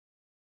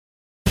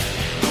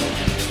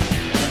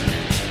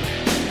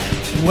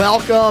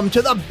Welcome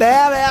to the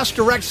Badass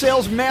Direct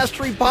Sales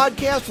Mastery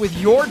Podcast with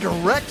your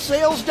direct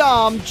sales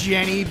dom,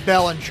 Jenny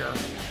Bellinger.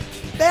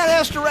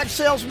 Badass Direct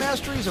Sales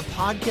Mastery is a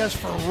podcast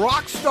for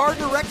rock star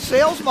direct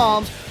sales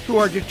moms who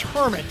are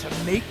determined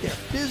to make their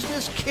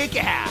business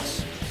kick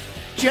ass.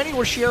 Jenny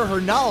will share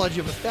her knowledge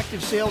of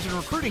effective sales and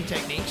recruiting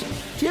techniques,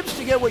 tips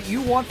to get what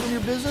you want from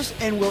your business,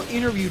 and will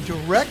interview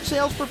direct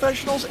sales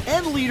professionals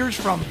and leaders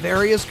from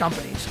various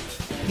companies.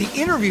 The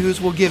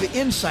interviews will give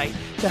insight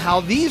to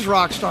how these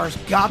rock stars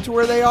got to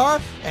where they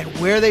are and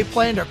where they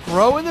plan to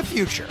grow in the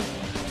future.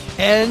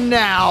 And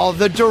now,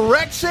 the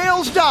direct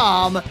sales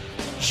dom,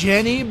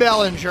 Jenny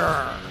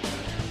Bellinger.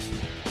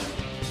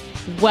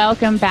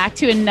 Welcome back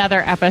to another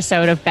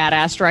episode of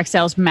Badass Direct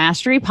Sales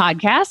Mastery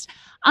Podcast.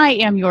 I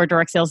am your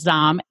direct sales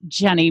dom,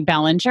 Jenny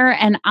Bellinger,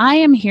 and I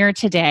am here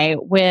today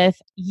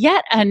with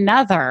yet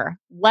another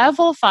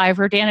Level 5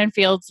 Rodan &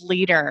 Fields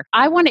leader.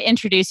 I want to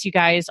introduce you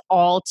guys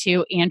all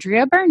to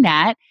Andrea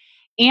Burnett.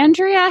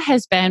 Andrea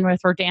has been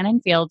with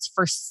Rodan & Fields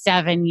for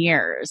 7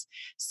 years.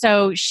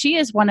 So she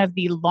is one of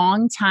the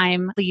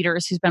longtime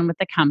leaders who's been with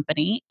the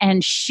company.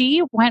 And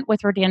she went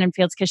with Rodan &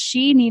 Fields because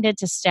she needed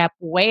to step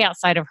way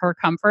outside of her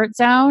comfort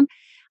zone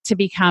to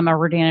become a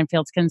Rodan &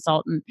 Fields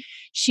consultant.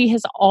 She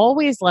has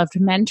always loved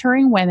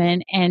mentoring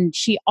women, and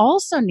she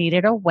also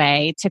needed a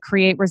way to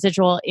create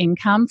residual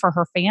income for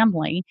her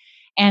family.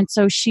 And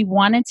so she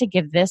wanted to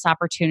give this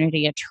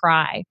opportunity a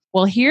try.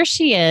 Well, here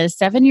she is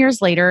 7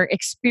 years later,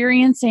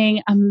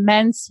 experiencing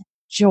immense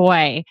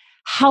joy,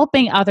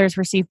 helping others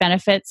receive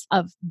benefits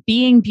of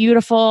being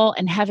beautiful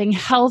and having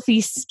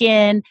healthy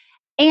skin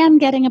and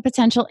getting a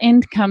potential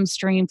income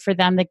stream for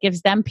them that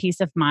gives them peace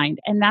of mind.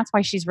 And that's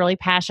why she's really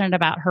passionate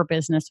about her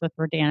business with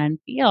Rodan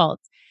 &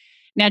 Fields.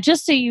 Now,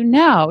 just so you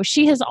know,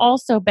 she has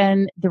also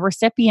been the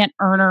recipient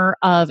earner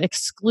of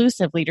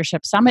exclusive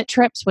leadership summit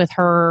trips with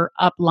her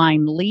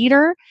upline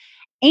leader.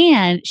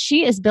 And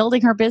she is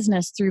building her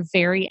business through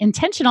very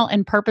intentional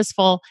and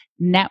purposeful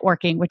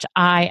networking, which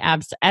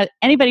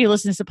anybody who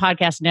listens to the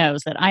podcast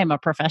knows that I am a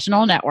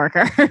professional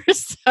networker.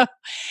 So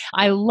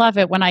I love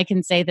it when I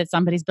can say that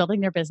somebody's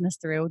building their business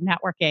through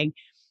networking.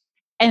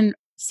 And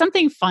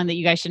something fun that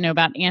you guys should know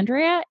about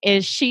Andrea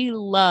is she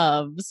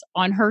loves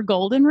on her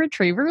golden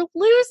retriever,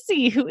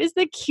 Lucy, who is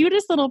the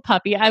cutest little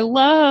puppy. I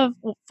love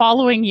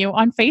following you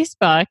on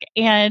Facebook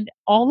and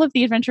all of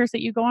the adventures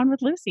that you go on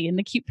with Lucy and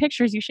the cute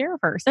pictures you share of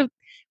her. So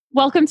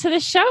welcome to the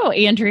show,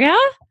 Andrea.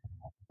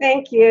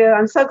 Thank you.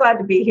 I'm so glad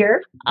to be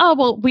here. Oh,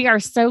 well, we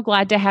are so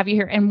glad to have you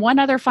here. And one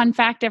other fun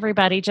fact,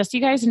 everybody, just so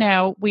you guys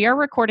know, we are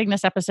recording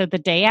this episode the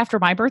day after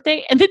my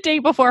birthday and the day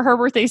before her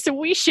birthday. So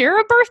we share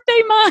a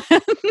birthday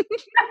month.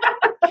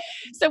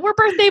 So we're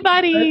birthday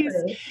buddies.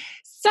 Okay.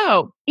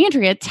 So,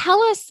 Andrea,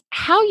 tell us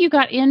how you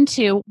got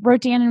into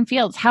Rodan &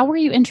 Fields. How were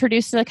you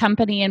introduced to the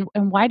company and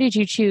why did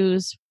you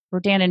choose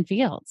Rodan &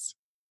 Fields?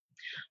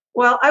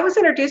 Well, I was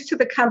introduced to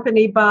the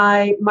company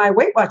by my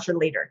Weight Watcher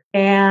leader,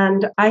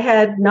 and I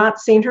had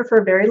not seen her for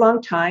a very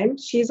long time.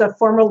 She's a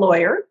former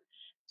lawyer.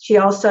 She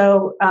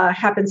also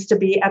happens to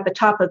be at the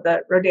top of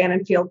the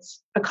Rodan &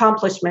 Fields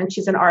accomplishment.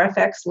 She's an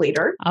RFX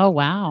leader. Oh,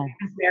 wow.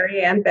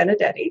 Mary Ann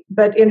Benedetti.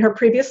 But in her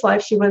previous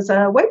life, she was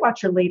a Weight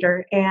Watcher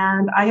leader,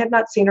 and I had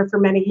not seen her for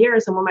many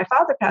years. And when my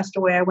father passed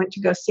away, I went to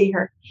go see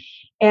her.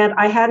 And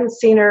I hadn't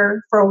seen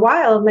her for a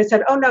while, and they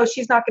said, oh, no,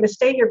 she's not going to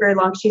stay here very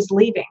long. She's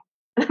leaving.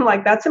 I'm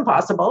like, that's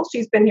impossible.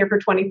 She's been here for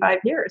 25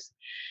 years.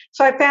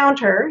 So I found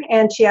her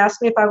and she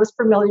asked me if I was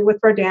familiar with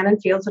Rodan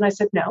 & Fields. And I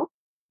said, no.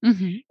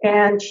 Mm-hmm.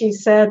 And she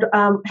said,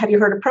 have you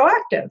heard of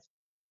Proactive?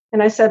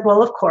 And I said,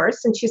 well, of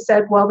course. And she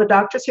said, well, the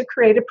doctors who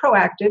created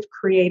Proactive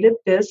created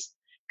this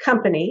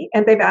company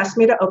and they've asked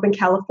me to open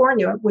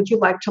California. Would you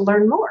like to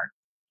learn more?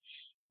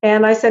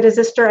 And I said, is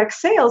this direct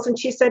sales? And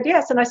she said,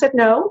 yes. And I said,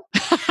 no.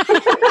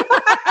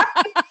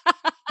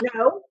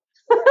 No.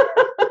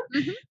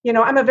 Mm-hmm. You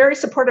know, I'm a very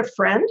supportive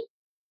friend.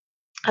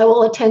 I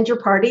will attend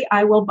your party.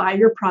 I will buy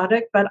your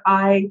product, but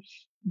I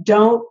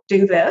don't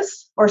do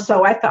this, or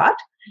so I thought.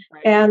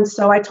 Right. And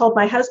so I told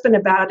my husband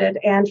about it,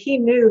 and he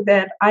knew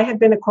that I had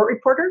been a court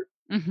reporter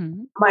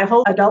my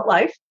whole adult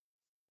life.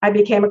 I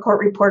became a court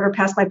reporter,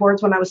 passed my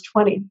boards when I was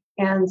 20.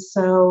 And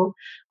so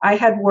I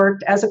had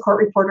worked as a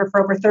court reporter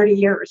for over 30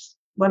 years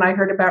when I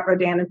heard about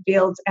Rodan &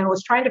 Fields and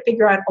was trying to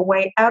figure out a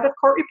way out of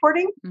court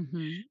reporting,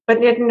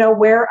 but didn't know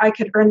where I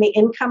could earn the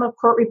income of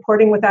court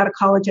reporting without a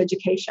college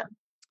education.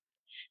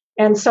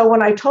 And so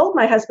when I told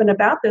my husband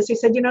about this, he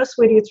said, you know,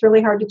 sweetie, it's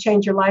really hard to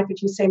change your life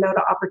if you say no to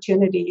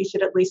opportunity. You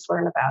should at least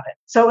learn about it.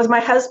 So it was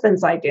my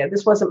husband's idea.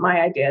 This wasn't my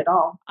idea at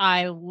all.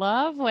 I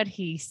love what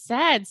he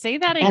said. Say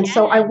that again. And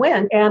so I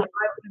went and I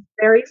was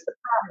very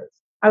surprised.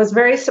 I was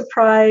very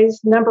surprised,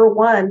 number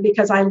one,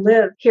 because I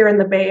live here in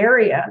the Bay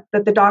Area,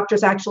 that the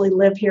doctors actually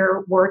live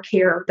here, work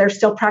here. They're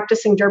still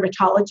practicing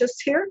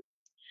dermatologists here.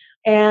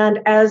 And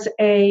as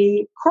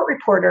a court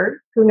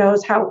reporter who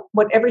knows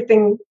what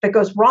everything that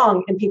goes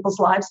wrong in people's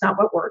lives, not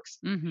what works,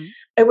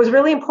 it was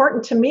really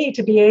important to me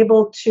to be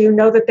able to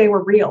know that they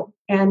were real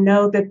and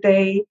know that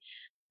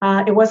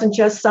it wasn't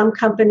just some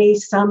company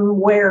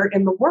somewhere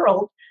in the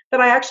world,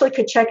 that I actually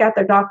could check out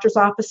their doctor's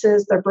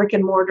offices, their brick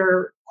and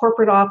mortar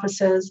corporate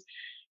offices.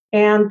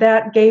 And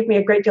that gave me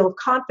a great deal of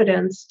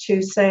confidence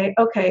to say,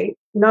 okay,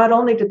 not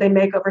only did they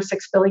make over $6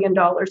 billion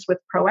with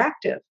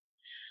Proactiv,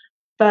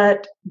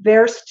 but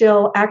they're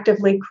still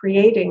actively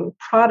creating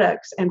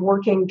products and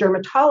working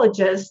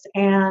dermatologists.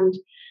 And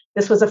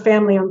this was a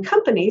family-owned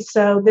company.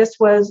 So this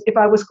was, if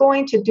I was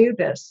going to do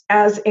this,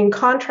 as in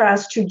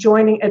contrast to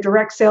joining a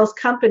direct sales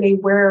company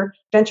where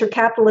venture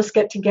capitalists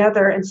get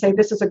together and say,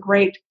 this is a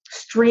great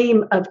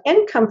stream of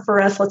income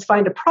for us, let's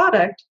find a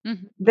product.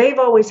 Mm-hmm. They've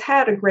always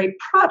had a great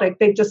product.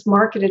 They've just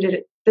marketed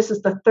it. This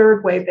is the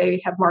third way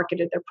they have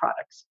marketed their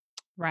products.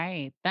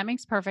 Right. That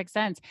makes perfect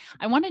sense.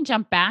 I want to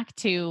jump back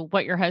to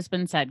what your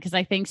husband said, because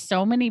I think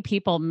so many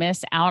people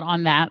miss out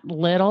on that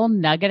little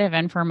nugget of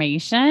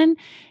information.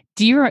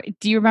 Do you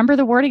remember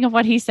the wording of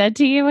what he said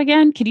to you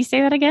again? Could you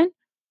say that again?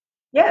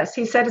 Yes.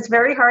 He said, it's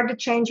very hard to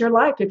change your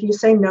life if you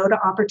say no to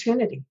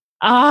opportunity.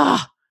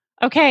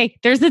 Okay.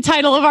 There's the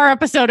title of our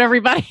episode,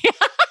 everybody.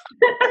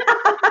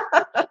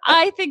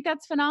 I think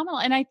that's phenomenal.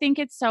 And I think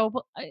it's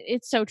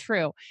so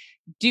true.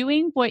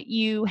 Doing what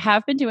you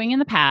have been doing in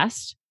the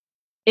past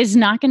is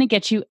not going to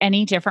get you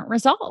any different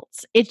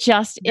results. It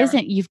just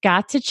isn't. You've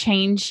got to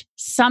change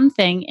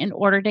something in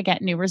order to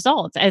get new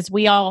results. As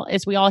we all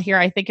hear,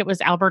 I think it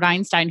was Albert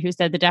Einstein who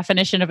said the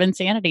definition of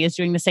insanity is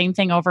doing the same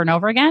thing over and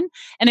over again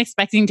and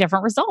expecting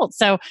different results.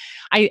 So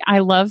I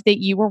love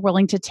that you were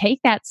willing to take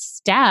that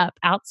step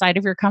outside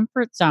of your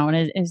comfort zone,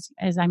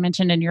 as I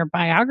mentioned in your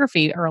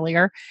biography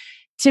earlier,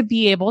 to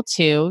be able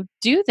to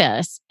do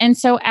this. And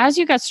so as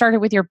you got started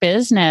with your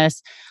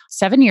business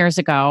 7 years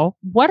ago,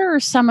 what are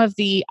some of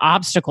the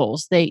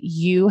obstacles that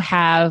you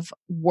have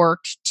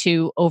worked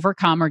to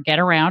overcome or get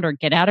around or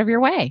get out of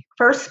your way?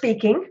 First,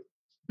 speaking,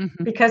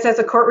 because as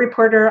a court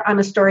reporter, I'm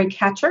a story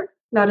catcher,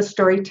 not a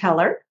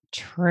storyteller.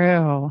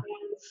 True.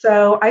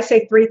 So I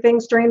say 3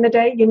 things during the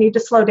day. You need to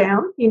slow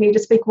down. You need to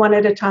speak one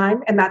at a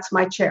time. And that's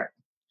my chair.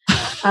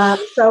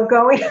 So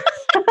going,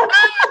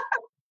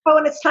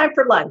 and it's time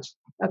for lunch.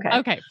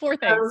 Okay. 4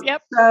 things.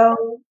 Yep.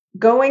 So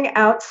going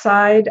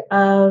outside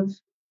of,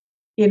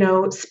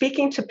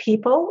 speaking to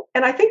people,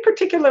 and I think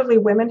particularly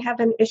women have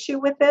an issue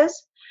with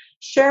this,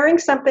 sharing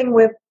something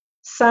with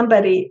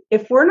somebody.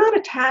 If we're not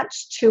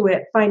attached to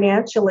it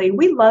financially,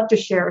 we love to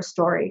share a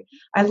story.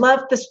 I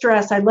love this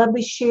dress. I love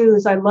these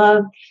shoes. I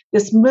love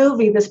this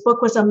movie. This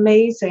book was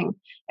amazing.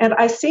 And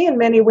I see in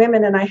many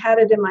women, and I had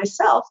it in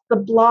myself, the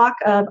block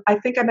of, I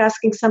think I'm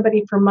asking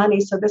somebody for money,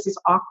 so this is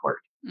awkward.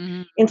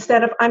 Mm-hmm.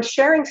 Instead of I'm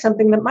sharing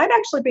something that might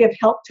actually be of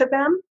help to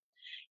them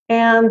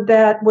and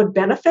that would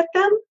benefit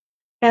them,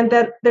 and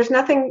that there's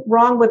nothing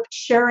wrong with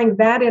sharing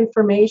that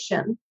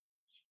information.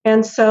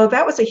 And so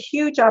that was a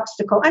huge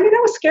obstacle. I mean,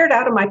 I was scared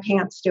out of my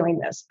pants doing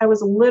this. I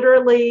was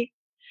literally,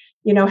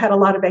 had a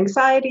lot of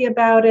anxiety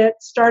about it,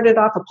 started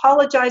off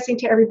apologizing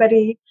to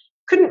everybody.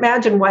 Couldn't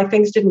imagine why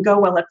things didn't go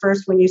well at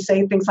first when you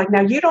say things like,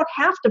 now you don't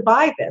have to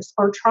buy this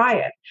or try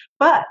it.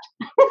 But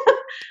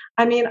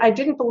I mean, I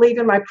didn't believe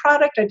in my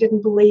product. I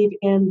didn't believe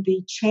in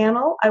the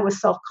channel. I was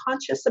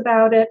self-conscious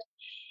about it.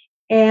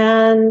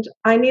 And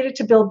I needed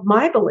to build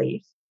my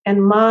belief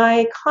and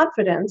my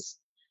confidence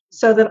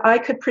so that I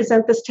could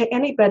present this to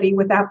anybody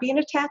without being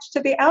attached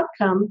to the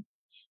outcome,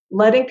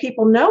 letting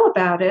people know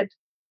about it,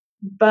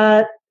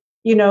 but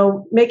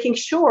making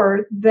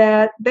sure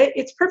that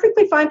it's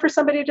perfectly fine for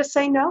somebody to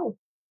say no.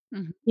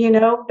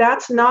 Mm-hmm.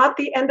 That's not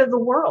the end of the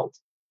world.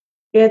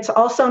 It's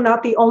also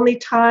not the only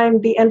time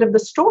the end of the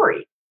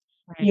story.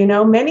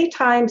 Right. Many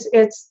times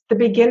it's the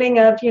beginning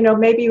of,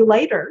 maybe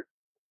later.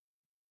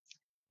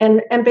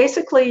 And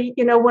basically,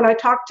 when I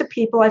talk to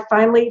people, I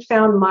finally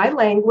found my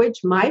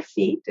language, my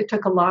feet. It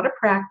took a lot of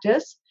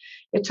practice.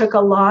 It took a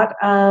lot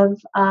of,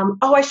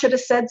 I should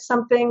have said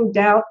something,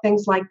 doubt,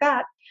 things like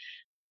that.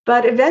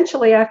 But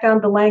eventually I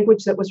found the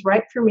language that was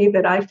right for me,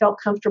 that I felt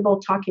comfortable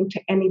talking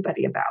to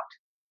anybody about.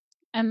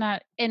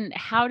 And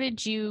how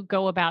did you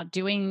go about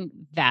doing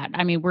that?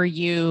 I mean, were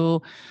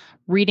you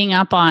reading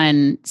up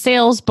on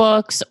sales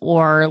books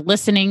or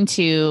listening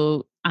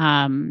to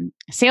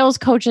sales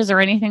coaches or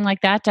anything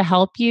like that to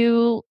help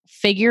you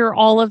figure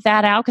all of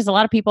that out? Because a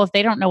lot of people, if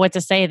they don't know what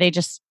to say, they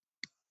just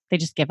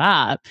give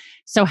up.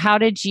 So how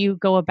did you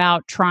go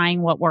about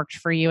trying what worked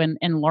for you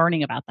and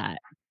learning about that?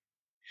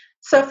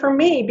 So for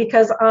me,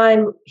 because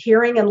I'm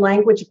hearing and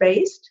language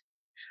based,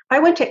 I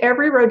went to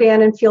every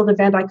Rodan and Field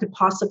event I could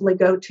possibly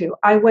go to.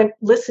 I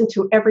listened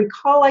to every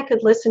call I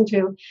could listen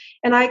to.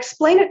 And I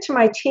explain it to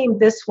my team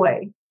this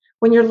way.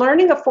 When you're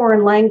learning a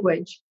foreign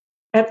language,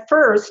 at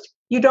first,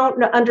 you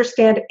don't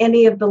understand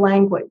any of the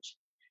language.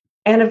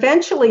 And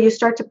eventually you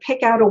start to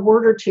pick out a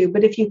word or two.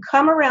 But if you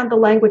come around the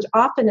language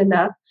often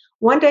enough,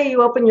 one day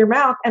you open your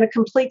mouth and a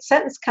complete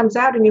sentence comes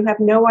out and you have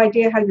no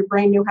idea how your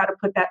brain knew how to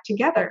put that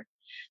together.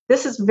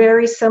 This is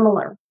very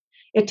similar.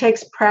 It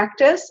takes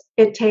practice.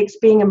 It takes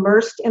being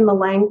immersed in the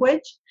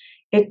language.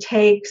 It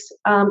takes,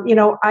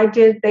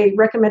 they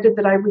recommended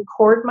that I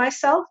record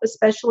myself,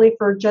 especially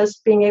for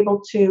just being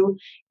able to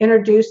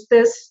introduce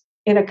this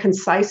in a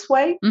concise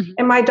way. Mm-hmm.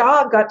 And my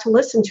dog got to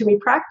listen to me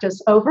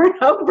practice over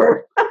and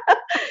over.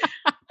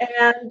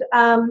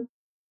 And,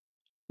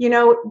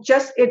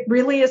 just it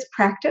really is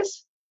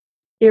practice.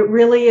 It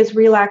really is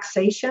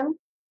relaxation.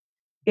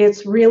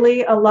 It's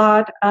really a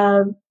lot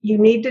of, you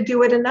need to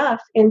do it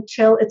enough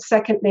until it's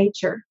second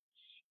nature.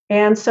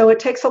 And so it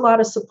takes a lot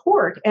of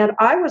support. And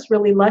I was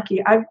really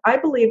lucky. I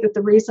believe that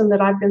the reason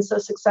that I've been so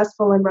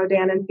successful in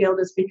Rodan and Field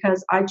is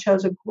because I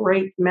chose a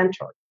great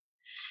mentor.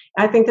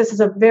 I think this is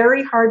a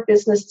very hard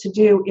business to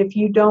do if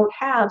you don't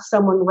have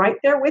someone right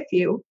there with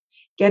you,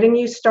 getting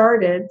you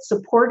started,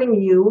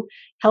 supporting you,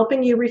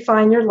 helping you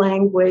refine your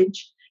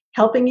language,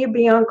 helping you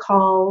be on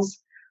calls.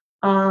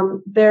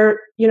 There's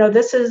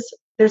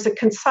a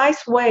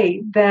concise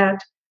way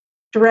that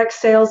direct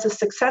sales is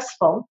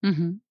successful.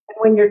 Mm-hmm. And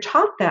when you're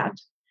taught that,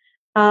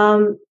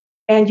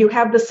 and you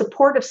have the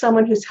support of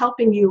someone who's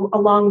helping you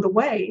along the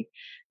way,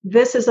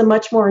 this is a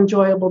much more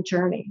enjoyable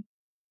journey.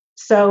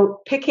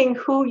 So picking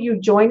who you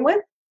join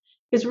with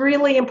is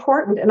really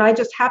important. And I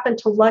just happened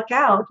to luck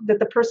out that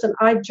the person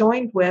I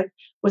joined with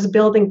was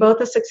building both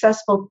a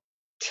successful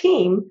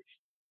team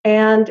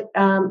and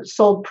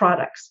sold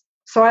products.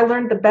 So I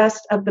learned the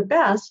best of the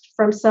best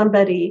from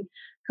somebody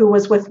who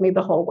was with me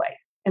the whole way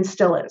and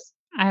still is.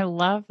 I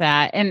love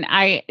that. And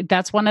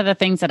that's one of the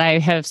things that I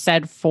have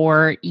said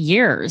for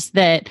years,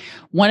 that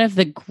one of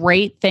the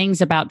great things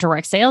about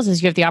direct sales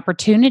is you have the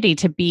opportunity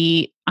to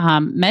be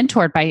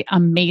mentored by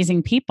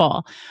amazing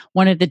people.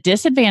 One of the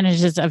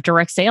disadvantages of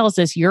direct sales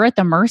is you're at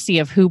the mercy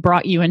of who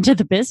brought you into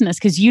the business,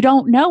 because you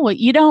don't know what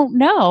you don't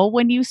know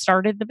when you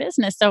started the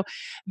business. So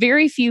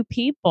very few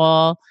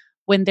people,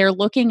 when they're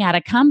looking at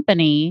a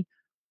company,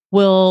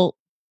 will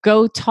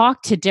go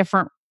talk to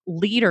different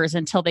leaders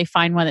until they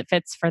find one that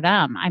fits for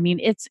them. I mean,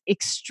 it's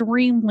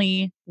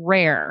extremely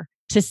rare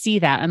to see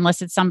that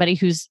unless it's somebody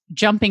who's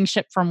jumping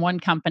ship from one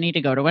company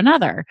to go to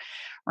another,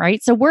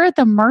 right? So we're at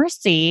the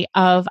mercy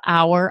of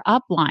our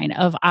upline,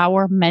 of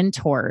our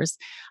mentors.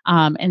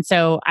 And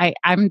so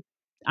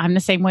I'm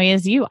the same way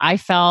as you. I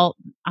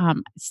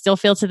still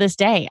feel to this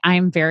day,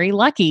 I'm very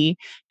lucky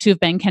to have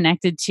been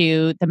connected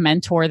to the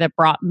mentor that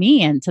brought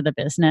me into the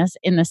business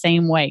in the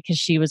same way, because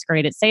she was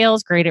great at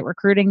sales, great at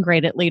recruiting,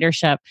 great at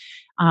leadership,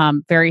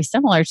 very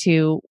similar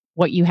to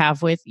what you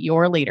have with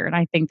your leader. And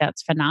I think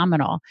that's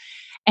phenomenal.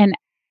 And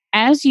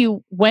as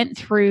you went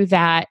through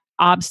that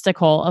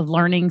obstacle of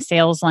learning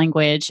sales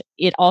language,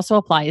 it also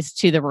applies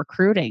to the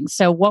recruiting.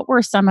 So what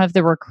were some of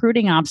the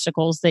recruiting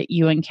obstacles that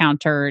you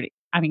encountered?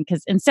 I mean,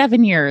 because in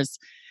 7 years,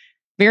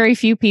 very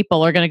few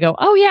people are going to go,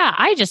 oh yeah,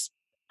 I just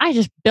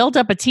built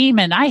up a team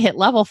and I hit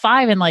level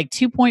 5 in like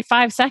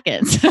 2.5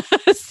 seconds.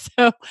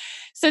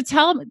 So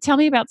tell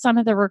me about some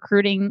of the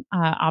recruiting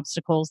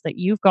obstacles that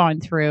you've gone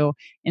through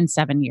in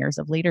 7 years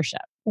of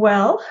leadership.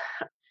 Well,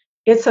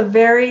 it's a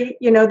very,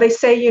 they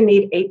say you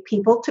need 8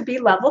 people to be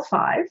level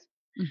 5.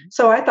 Mm-hmm.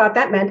 So I thought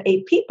that meant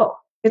 8 people.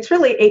 It's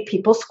really 8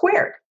 people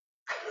squared.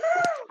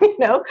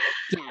 Yes.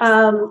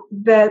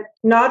 That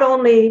not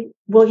only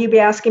will you be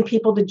asking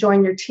people to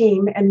join your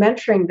team and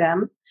mentoring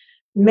them,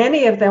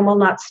 many of them will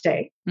not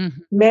stay.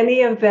 Mm-hmm.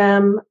 Many of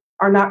them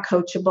are not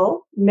coachable.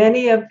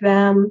 Many of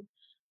them,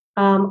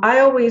 I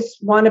always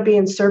want to be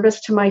in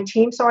service to my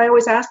team. So I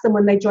always ask them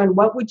when they join,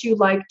 what would you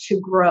like to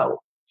grow?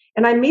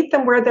 And I meet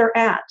them where they're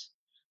at.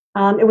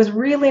 It was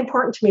really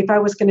important to me, if I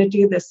was going to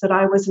do this, that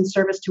I was in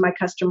service to my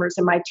customers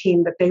and my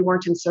team, that they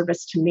weren't in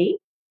service to me.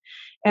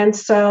 And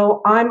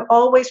so I'm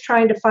always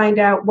trying to find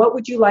out, what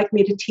would you like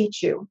me to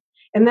teach you?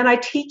 And then I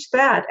teach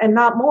that and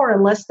not more,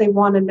 unless they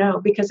want to know,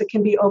 because it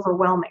can be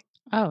overwhelming.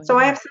 So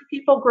I have some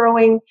people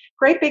growing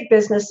great big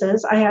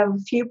businesses. I have a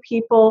few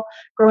people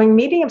growing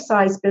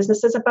medium-sized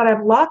businesses, but I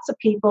have lots of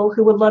people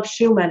who would love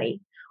shoe money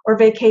or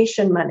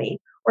vacation money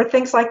or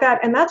things like that.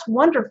 And that's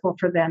wonderful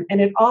for them.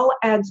 And it all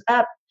adds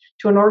up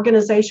to an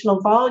organizational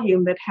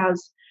volume that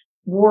has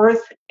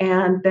worth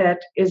and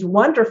that is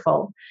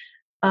wonderful.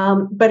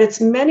 But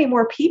it's many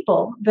more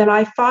people than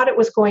I thought it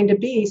was going to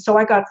be. So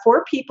I got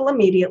 4 people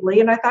immediately,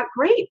 and I thought,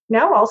 great,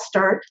 now I'll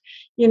start,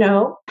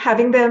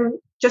 having them,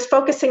 just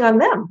focusing on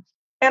them.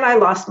 And I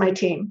lost my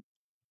team.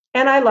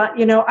 And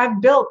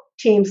I've built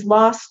teams,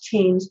 lost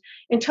teams,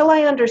 until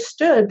I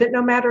understood that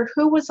no matter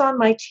who was on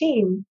my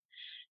team,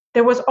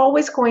 there was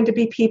always going to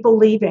be people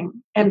leaving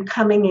and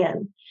coming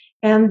in.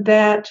 And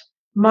that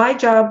my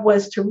job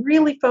was to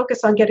really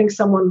focus on getting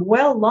someone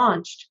well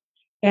launched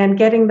and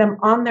getting them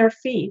on their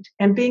feet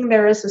and being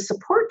there as a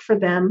support for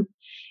them,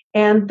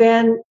 and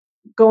then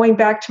going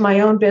back to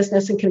my own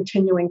business and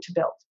continuing to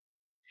build.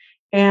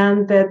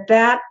 And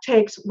that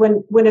takes,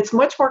 when it's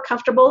much more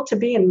comfortable to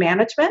be in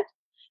management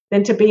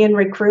than to be in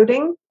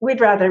recruiting,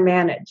 we'd rather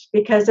manage,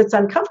 because it's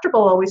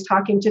uncomfortable always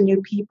talking to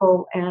new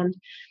people and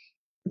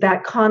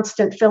that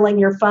constant filling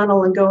your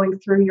funnel and going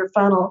through your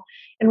funnel.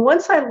 And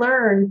once I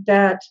learned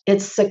that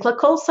it's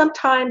cyclical,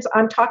 sometimes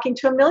I'm talking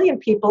to 1 million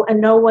people and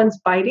no one's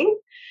biting.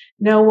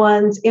 No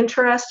one's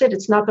interested.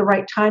 It's not the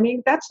right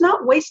timing. That's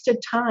not wasted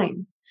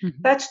time.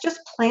 Mm-hmm. That's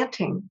just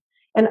planting.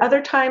 And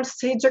other times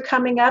seeds are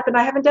coming up and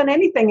I haven't done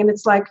anything. And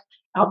it's like,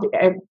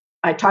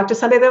 I talk to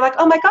somebody, they're like,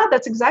 oh my God,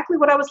 that's exactly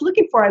what I was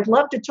looking for. I'd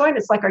love to join.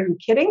 It's like, are you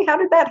kidding? How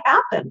did that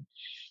happen?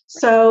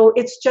 So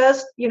it's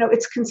just,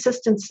 it's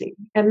consistency.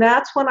 And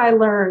that's when I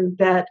learned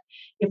that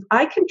if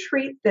I can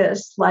treat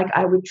this like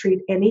I would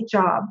treat any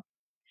job,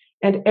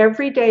 and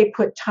every day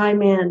put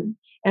time in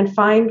and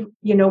find,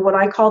 what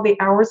I call the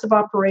hours of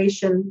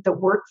operation that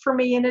work for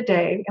me in a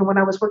day. And when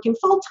I was working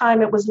full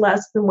time, it was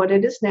less than what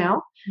it is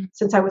now,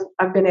 since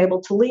I've been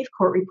able to leave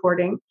court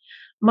reporting.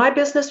 My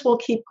business will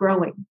keep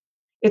growing.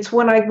 It's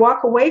when I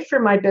walk away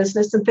from my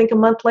business and think a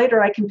month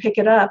later I can pick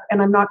it up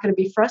and I'm not going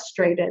to be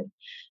frustrated,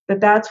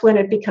 that's when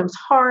it becomes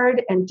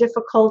hard and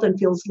difficult and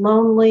feels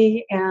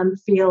lonely and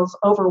feels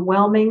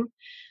overwhelming.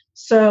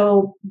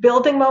 So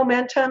building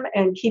momentum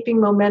and keeping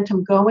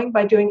momentum going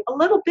by doing a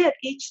little bit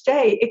each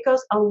day, it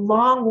goes a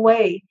long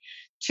way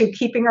to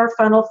keeping our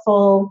funnel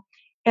full.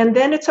 And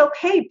then it's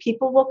okay.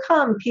 People will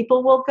come,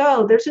 people will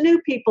go. There's new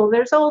people,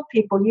 there's old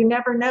people, you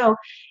never know.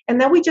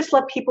 And then we just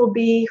let people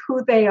be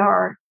who they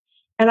are.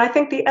 And I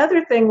think the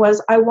other thing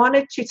was I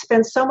wanted to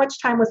spend so much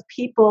time with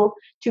people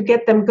to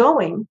get them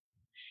going,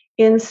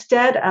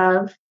 instead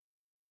of,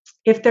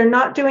 if they're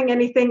not doing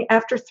anything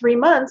after 3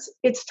 months,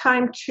 it's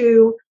time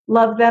to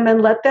love them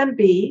and let them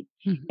be,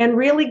 and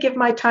really give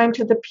my time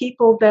to the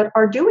people that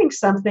are doing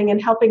something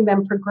and helping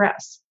them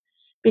progress.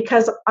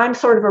 Because I'm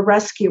sort of a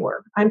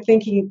rescuer. I'm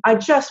thinking, I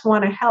just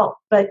want to help,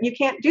 but you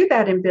can't do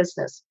that in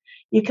business.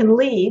 You can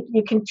lead,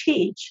 you can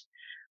teach,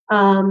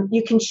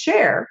 you can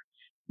share,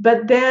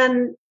 but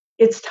then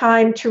it's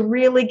time to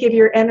really give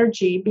your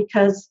energy,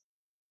 because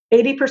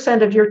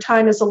 80% of your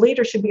time as a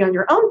leader should be on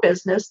your own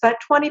business. That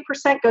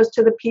 20% goes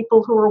to the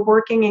people who are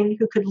working and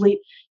who could lead,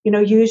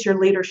 use your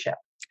leadership.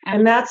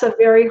 And that's a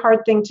very hard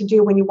thing to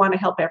do when you want to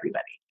help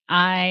everybody.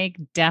 I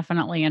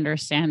definitely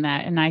understand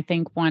that. And I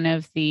think one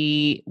of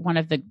the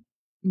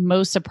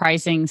most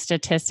surprising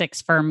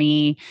statistics for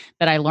me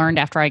that I learned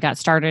after I got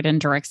started in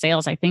direct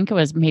sales, I think it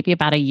was maybe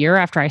about a year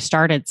after I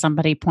started,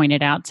 somebody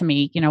pointed out to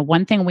me,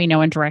 one thing we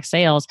know in direct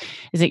sales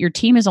is that your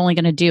team is only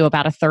going to do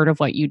about a third of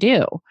what you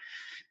do.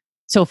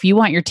 So if you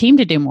want your team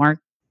to do more,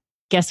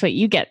 guess what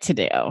you get to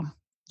do?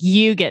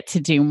 You get to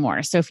do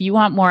more. So if you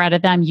want more out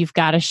of them, you've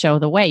got to show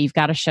the way. You've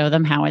got to show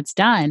them how it's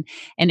done.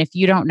 And if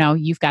you don't know,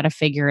 you've got to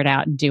figure it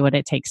out and do what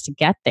it takes to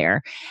get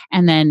there.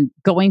 And then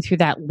going through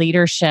that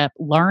leadership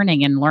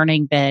learning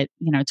that,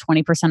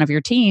 20% of your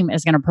team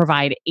is going to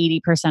provide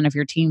 80% of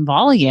your team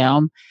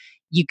volume.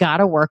 You got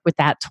to work with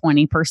that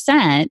 20%.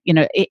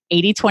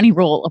 80-20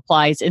 rule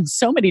applies in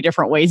so many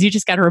different ways. You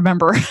just got to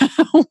remember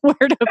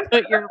where to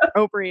put your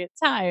appropriate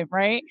time,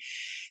 right?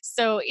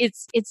 So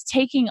it's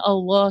taking a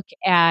look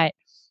at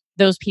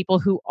those people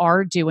who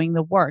are doing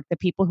the work, the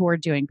people who are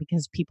doing,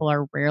 because people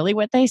are rarely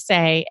what they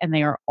say and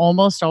they are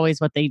almost always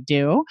what they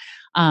do.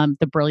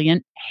 The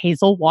brilliant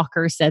Hazel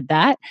Walker said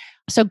that.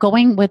 So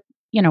going with,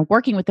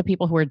 working with the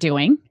people who are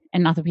doing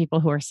and not the people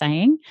who are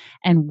saying,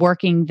 and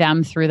working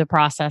them through the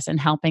process and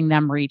helping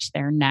them reach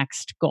their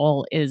next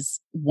goal is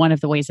one of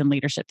the ways in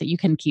leadership that you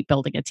can keep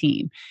building a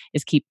team,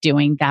 is keep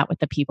doing that with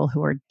the people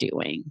who are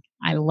doing.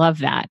 I love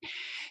that.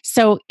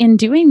 So in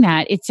doing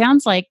that, it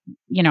sounds like,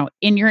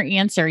 in your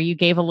answer, you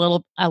gave a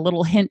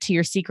little hint to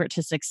your secret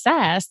to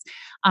success,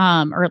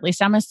 or at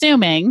least I'm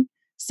assuming.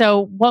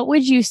 So what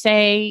would you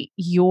say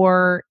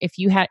if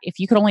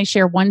you could only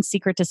share one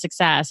secret to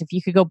success, if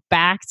you could go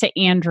back to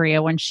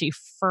Andrea when she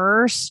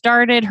first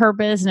started her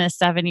business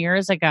 7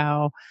 years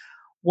ago,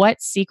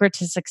 what secret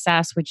to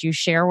success would you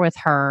share with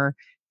her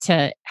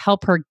to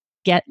help her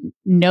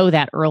know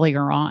that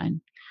earlier on?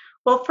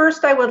 Well,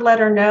 first I would let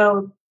her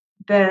know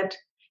that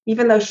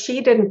even though she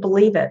didn't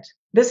believe it,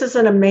 this is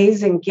an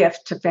amazing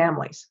gift to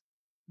families.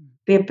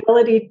 The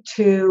ability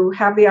to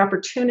have the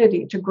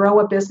opportunity to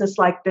grow a business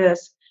like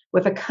this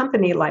with a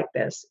company like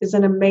this is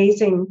an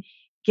amazing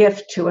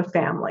gift to a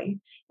family.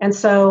 And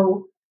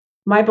so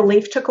my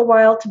belief took a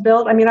while to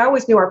build. I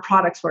always knew our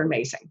products were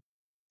amazing,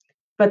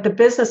 but the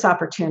business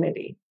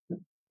opportunity,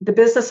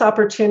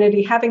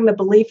 having the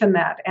belief in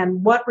that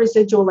and what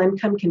residual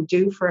income can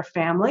do for a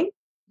family.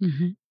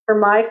 Mm-hmm. For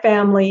my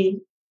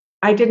family,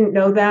 I didn't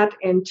know that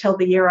until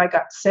the year I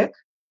got sick,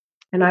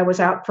 and I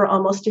was out for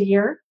almost a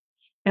year,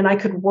 and I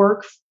could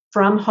work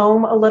from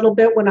home a little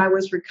bit when I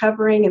was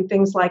recovering and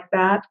things like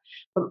that.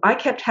 But I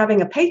kept having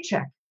a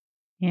paycheck.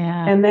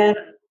 Yeah. And then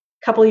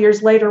a couple of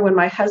years later, when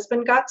my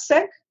husband got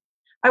sick,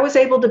 I was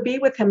able to be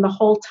with him the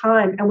whole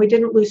time, and we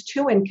didn't lose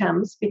two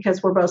incomes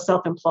because we're both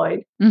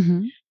self-employed.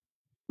 Mm-hmm.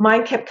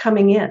 Mine kept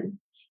coming in.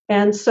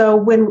 And so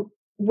when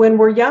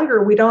we're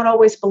younger, we don't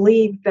always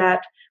believe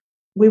that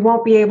we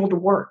won't be able to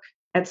work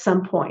at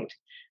some point.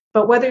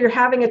 But whether you're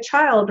having a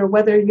child or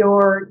whether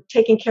you're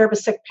taking care of a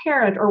sick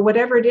parent or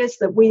whatever it is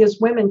that we as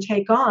women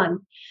take on,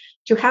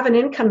 to have an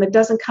income that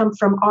doesn't come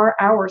from our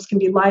hours can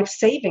be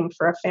life-saving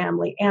for a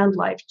family and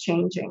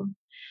life-changing.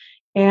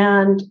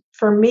 And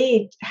for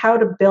me, how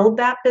to build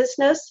that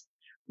business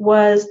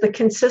was the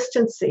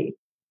consistency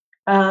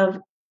of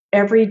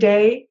every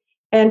day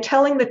and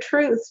telling the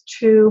truth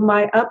to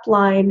my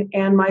upline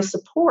and my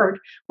support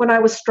when I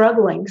was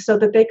struggling so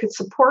that they could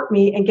support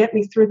me and get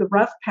me through the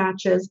rough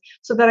patches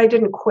so that I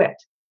didn't quit.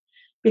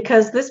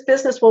 Because this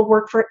business will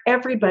work for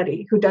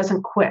everybody who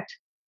doesn't quit.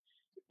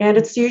 And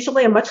it's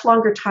usually a much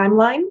longer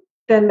timeline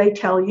than they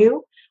tell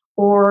you,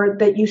 or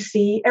that you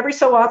see. Every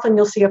so often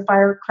you'll see a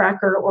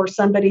firecracker or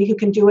somebody who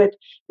can do it,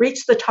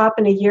 reach the top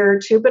in a year or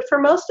two. But for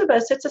most of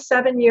us, it's a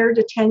 7-year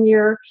to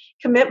 10-year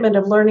commitment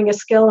of learning a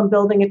skill and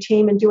building a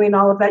team and doing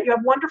all of that. You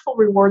have wonderful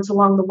rewards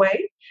along the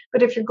way.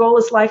 But if your goal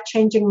is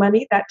life-changing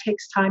money, that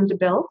takes time to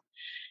build.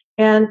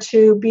 And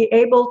to be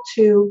able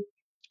to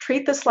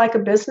treat this like a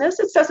business,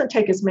 it doesn't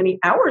take as many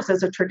hours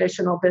as a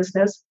traditional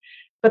business.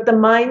 But the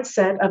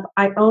mindset of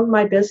I own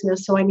my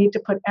business, so I need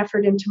to put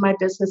effort into my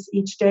business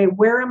each day.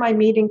 Where am I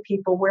meeting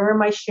people? Where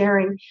am I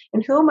sharing?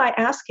 And who am I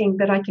asking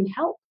that I can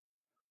help?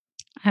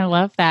 I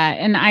love that.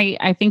 And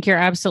I think you're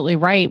absolutely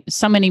right.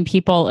 So many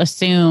people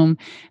assume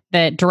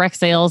that direct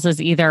sales is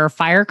either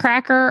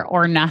firecracker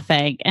or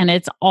nothing. And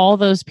it's all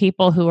those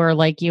people who are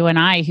like you and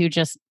I who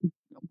just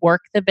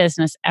work the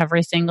business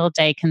every single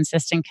day,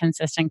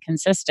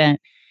 consistent.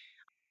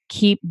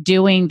 Keep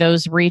doing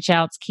those reach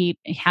outs, keep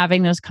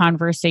having those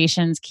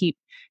conversations,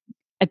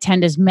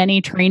 attend as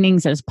many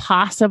trainings as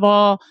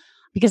possible.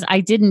 Because I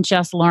didn't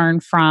just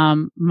learn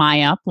from my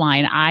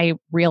upline. I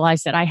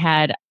realized that I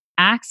had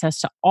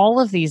access to all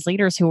of these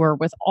leaders who were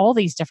with all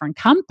these different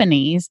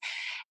companies,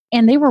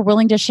 and they were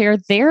willing to share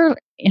their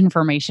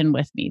information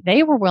with me.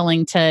 They were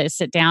willing to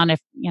sit down,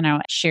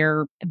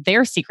 share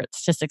their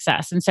secrets to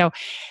success. And so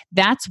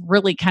that's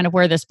really kind of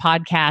where this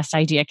podcast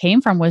idea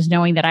came from, was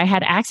knowing that I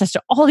had access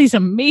to all these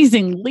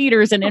amazing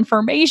leaders and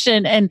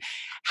information, and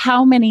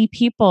how many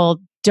people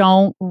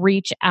don't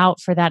reach out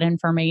for that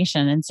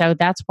information. And so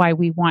that's why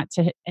we want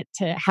to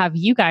have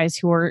you guys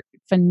who are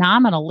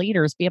phenomenal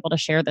leaders be able to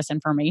share this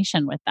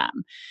information with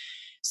them.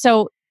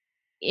 So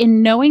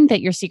in knowing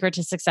that your secret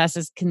to success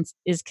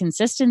is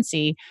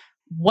consistency,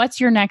 what's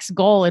your next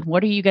goal, and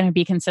what are you going to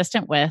be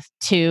consistent with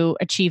to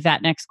achieve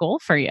that next goal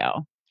for you?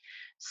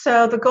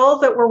 So the goal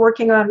that we're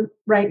working on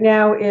right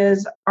now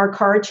is our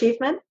CAR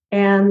achievement.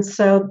 And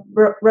so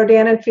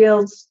Rodan &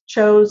 Fields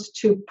chose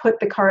to put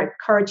the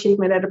CAR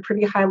achievement at a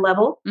pretty high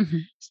level,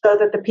 so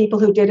that the people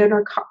who did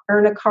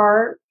earn a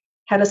CAR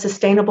had a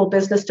sustainable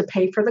business to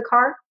pay for the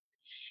CAR.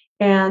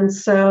 And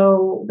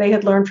so they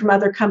had learned from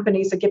other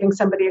companies that giving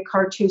somebody a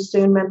CAR too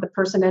soon meant the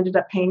person ended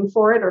up paying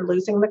for it or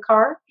losing the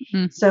CAR.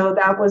 So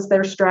that was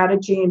their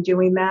strategy in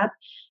doing that.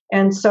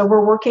 And so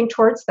we're working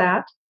towards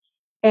that.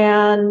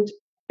 And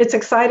it's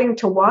exciting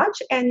to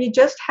watch. And you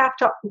just have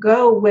to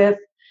go with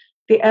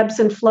the ebbs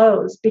and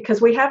flows,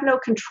 because we have no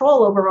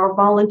control over our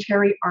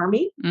voluntary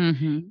army.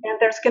 And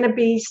there's going to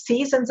be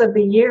seasons of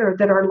the year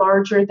that are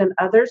larger than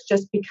others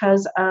just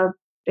because of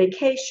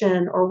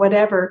vacation or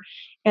whatever.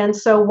 And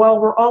so while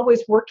we're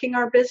always working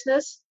our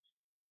business,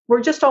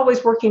 we're just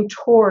always working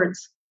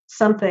towards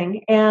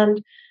something.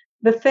 And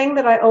the thing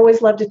that I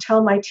always love to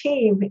tell my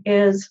team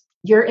is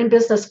you're in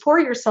business for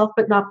yourself,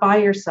 but not by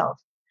yourself.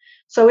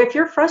 So if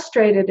you're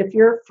frustrated, if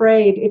you're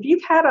afraid, if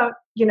you've had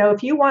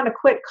if you want to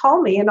quit,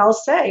 call me and I'll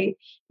say,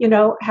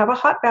 have a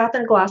hot bath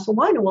and a glass of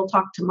wine and we'll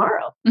talk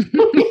tomorrow.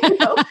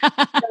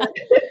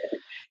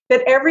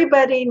 That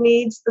everybody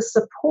needs the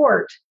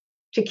support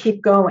to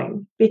keep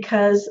going,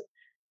 because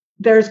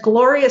there's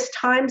glorious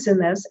times in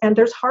this and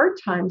there's hard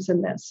times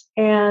in this.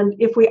 And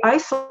if we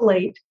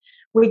isolate,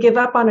 we give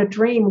up on a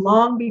dream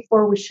long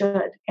before we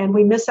should. And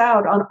we miss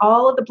out on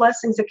all of the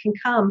blessings that can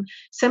come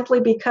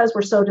simply because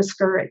we're so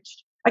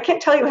discouraged. I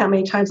can't tell you how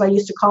many times I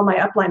used to call my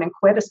upline and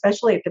quit,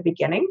 especially at the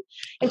beginning.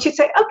 And she'd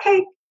say,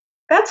 okay,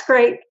 that's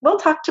great. We'll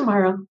talk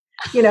tomorrow.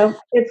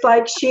 It's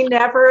like she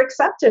never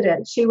accepted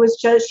it.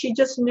 She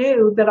just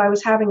knew that I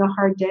was having a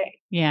hard day.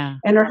 Yeah.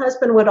 And her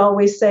husband would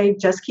always say,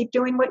 just keep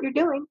doing what you're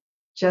doing.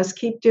 Just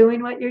keep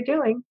doing what you're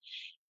doing.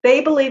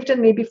 They believed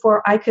in me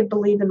before I could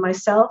believe in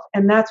myself.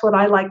 And that's what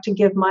I like to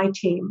give my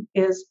team,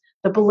 is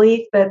the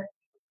belief that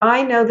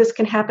I know this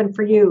can happen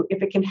for you.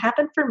 If it can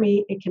happen for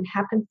me, it can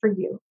happen for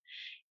you.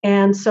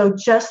 And so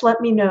just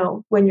let me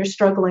know when you're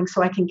struggling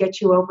so I can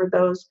get you over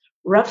those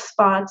rough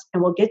spots,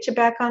 and we'll get you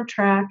back on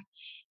track.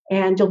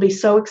 And you'll be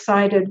so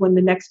excited when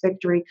the next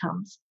victory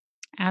comes.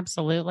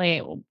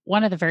 Absolutely.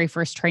 One of the very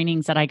first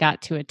trainings that I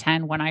got to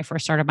attend when I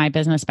first started my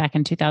business back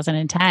in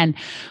 2010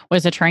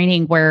 was a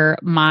training where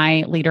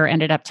my leader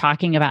ended up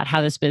talking about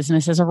how this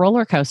business is a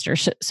roller coaster.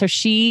 So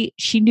she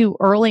knew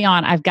early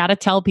on, I've got to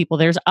tell people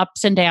there's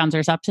ups and downs.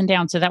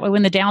 So that way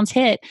when the downs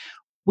hit,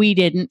 we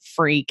didn't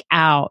freak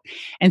out.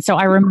 And so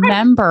I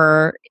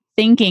remember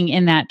thinking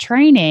in that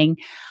training,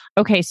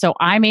 okay, so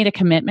I made a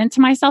commitment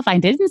to myself. I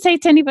didn't say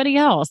it to anybody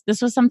else.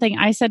 This was something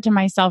I said to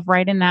myself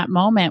right in that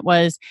moment,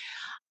 was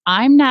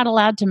I'm not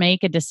allowed to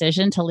make a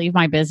decision to leave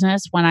my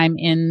business when I'm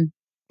in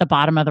the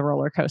bottom of the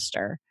roller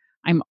coaster.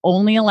 I'm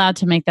only allowed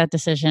to make that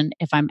decision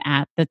if I'm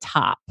at the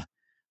top,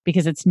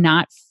 because it's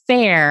not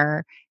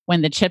fair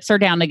when the chips are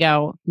down to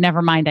go,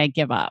 never mind, I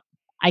give up.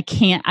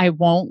 I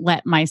won't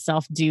let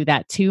myself do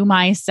that to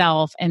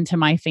myself and to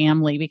my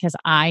family, because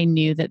I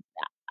knew that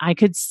I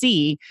could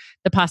see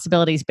the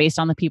possibilities based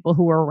on the people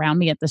who were around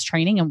me at this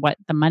training and what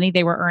the money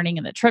they were earning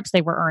and the trips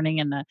they were earning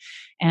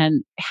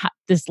and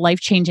this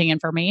life-changing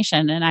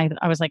information. And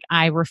I was like,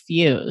 I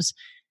refuse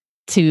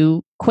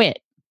to quit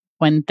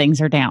when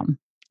things are down.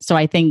 So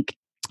I think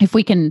if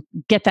we can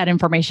get that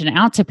information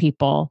out to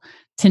people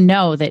to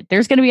know that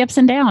there's going to be ups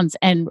and downs,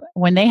 and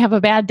when they have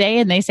a bad day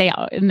and they say,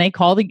 and they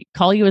call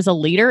you as a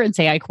leader and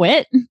say, I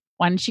quit,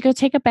 why don't you go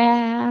take a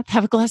bath,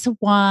 have a glass of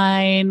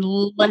wine,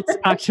 let's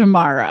talk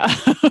tomorrow.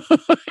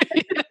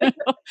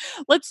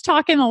 Let's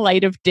talk in the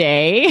light of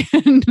day,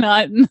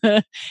 not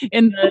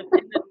in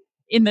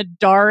the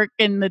dark,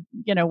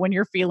 when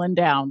you're feeling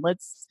down.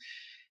 Let's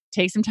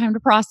take some time to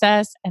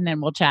process, and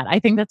then we'll chat. I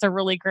think that's a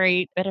really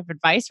great bit of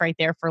advice right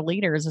there for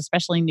leaders,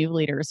 especially new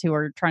leaders who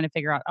are trying to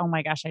figure out, oh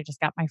my gosh, I just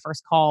got my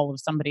first call of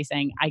somebody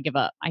saying, I give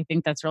up. I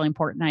think that's really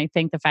important. I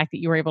think the fact that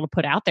you were able to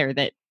put out there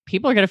that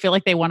people are going to feel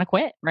like they want to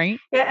quit, right?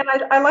 Yeah, and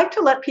I like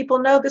to let people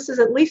know this is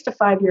at least a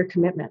 5-year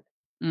commitment.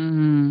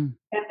 Mm-hmm.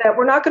 And that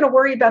we're not going to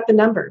worry about the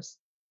numbers.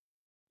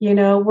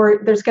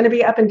 There's going to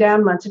be up and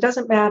down months. It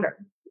doesn't matter.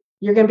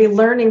 You're going to be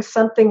learning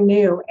something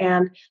new.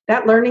 And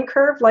that learning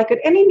curve, like at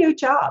any new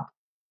job,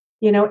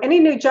 any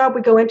new job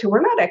we go into,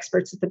 we're not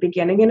experts at the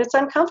beginning and it's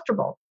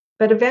uncomfortable,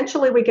 but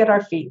eventually we get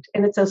our feet,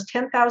 and it's those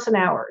 10,000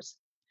 hours,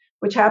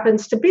 which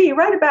happens to be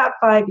right about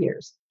 5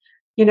 years,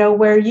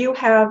 where you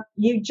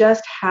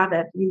just have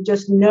it. You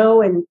just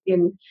know, and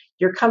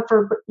you're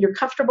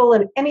comfortable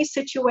in any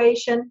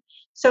situation.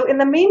 So in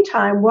the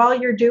meantime, while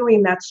you're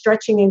doing that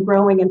stretching and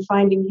growing and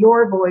finding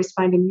your voice,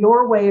 finding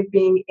your way of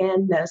being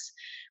in this,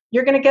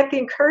 you're going to get the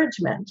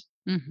encouragement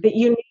that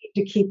you need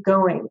to keep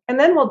going. And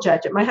then we'll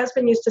judge it. My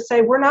husband used to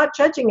say, we're not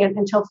judging it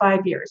until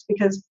 5 years,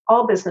 because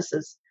all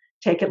businesses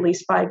take at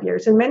least 5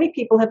 years. And many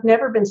people have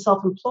never been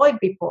self-employed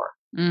before.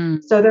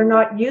 So they're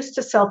not used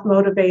to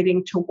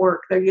self-motivating to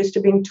work. They're used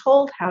to being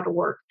told how to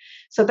work.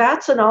 So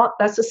that's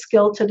a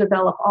skill to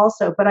develop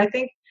also. But I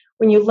think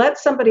when you let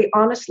somebody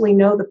honestly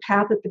know the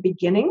path at the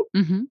beginning,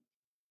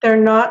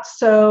 they're not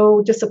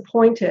so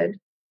disappointed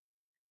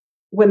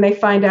when they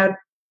find out,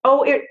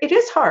 oh, it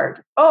is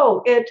hard.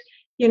 Oh,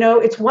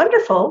 it's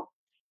wonderful,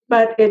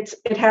 but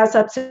it has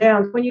ups and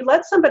downs. When you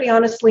let somebody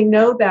honestly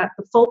know that,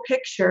 the full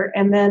picture,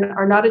 and then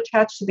are not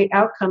attached to the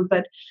outcome,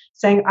 but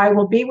saying, I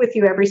will be with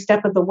you every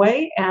step of the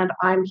way, and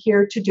I'm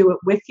here to do it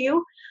with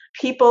you,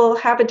 people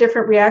have a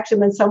different reaction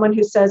than someone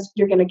who says,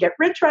 you're going to get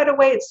rich right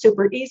away, it's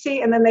super easy,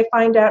 and then they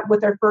find out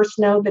with their first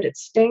no that it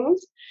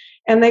stings,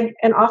 and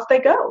off they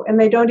go, and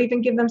they don't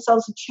even give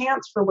themselves a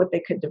chance for what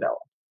they could develop.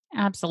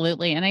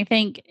 Absolutely. And I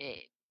think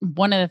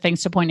one of the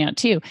things to point out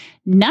too,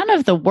 none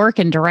of the work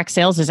in direct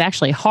sales is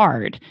actually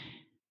hard.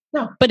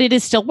 No. But it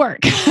is still work.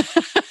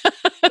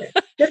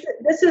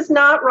 This is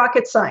not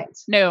rocket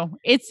science. No,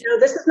 this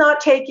is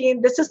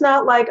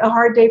not like a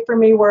hard day for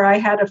me where I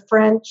had a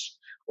French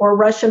or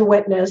Russian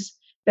witness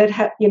that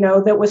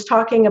that was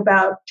talking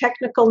about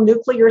technical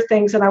nuclear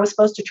things, and I was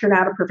supposed to turn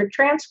out a perfect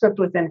transcript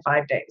within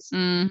 5 days.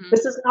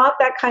 This is not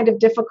that kind of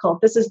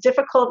difficult. This is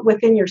difficult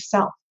within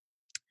yourself.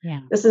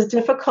 Yeah. This is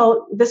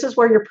difficult. This is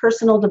where your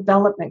personal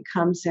development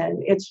comes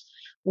in. It's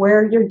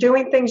where you're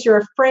doing things you're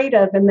afraid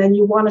of, and then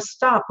you want to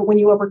stop. But when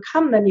you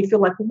overcome them, you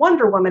feel like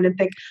Wonder Woman and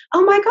think,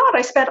 oh my God,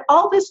 I spent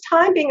all this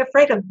time being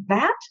afraid of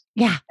that.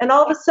 Yeah. And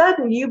all of a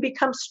sudden you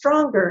become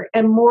stronger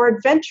and more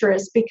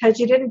adventurous because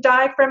you didn't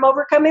die from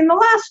overcoming the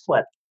last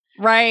one.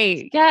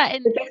 Right. Yeah.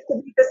 And it gets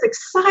to be this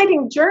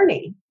exciting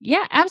journey.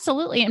 Yeah,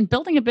 absolutely. And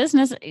building a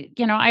business,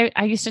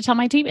 I used to tell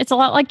my team, it's a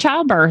lot like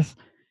childbirth,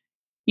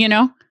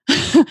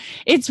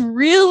 It's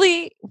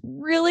really,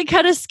 really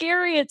kind of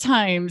scary at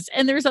times.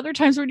 And there's other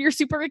times when you're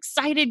super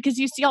excited because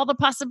you see all the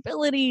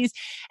possibilities.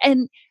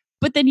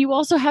 But then you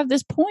also have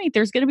this point,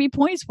 there's going to be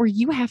points where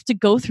you have to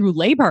go through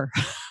labor.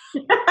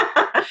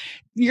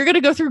 You're going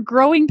to go through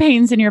growing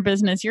pains in your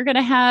business. You're going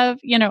to have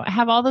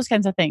all those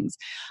kinds of things.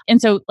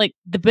 And so like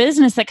the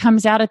business that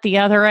comes out at the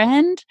other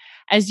end,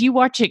 as you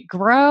watch it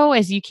grow,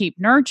 as you keep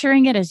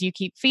nurturing it, as you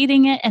keep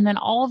feeding it, and then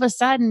all of a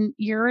sudden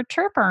you're a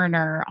trip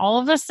earner. All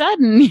of a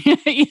sudden,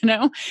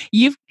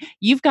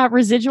 you've got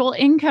residual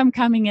income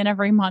coming in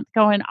every month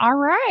going, all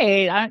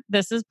right,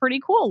 this is pretty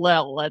cool.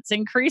 Well, let's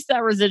increase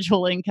that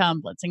residual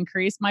income. Let's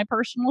increase my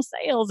personal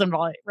sales and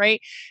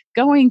right?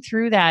 Going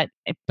through that,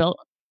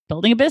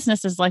 building a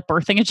business is like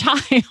birthing a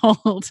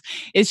child.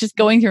 It's just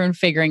going through and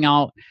figuring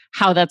out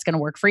how that's going to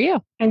work for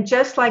you. And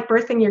just like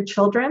birthing your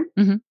children,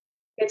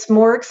 it's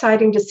more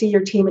exciting to see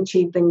your team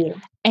achieve than you.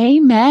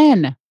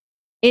 Amen.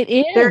 It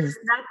is. There's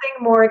nothing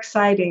more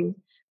exciting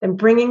than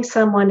bringing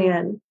someone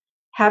in,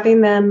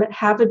 having them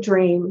have a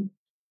dream,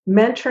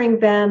 mentoring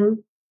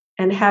them,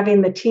 and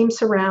having the team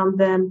surround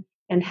them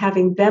and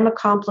having them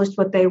accomplish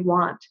what they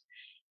want.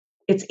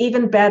 It's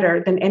even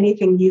better than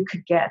anything you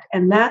could get.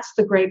 And that's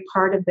the great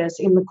part of this.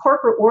 In the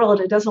corporate world,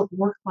 it doesn't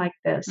work like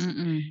this.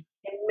 In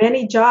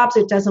many jobs,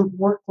 it doesn't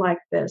work like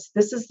this.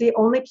 This is the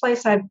only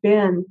place I've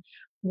been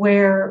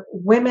where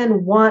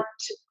women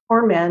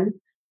or men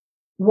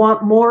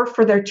want more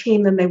for their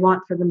team than they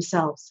want for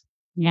themselves.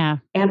 Yeah.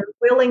 And are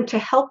willing to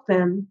help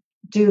them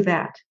do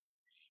that.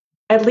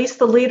 at least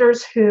the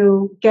leaders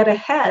who get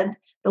ahead,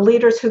 the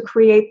leaders who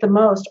create the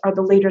most are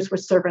the leaders with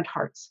servant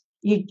hearts.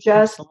 You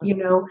just,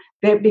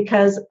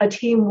 because a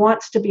team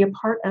wants to be a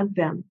part of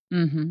them.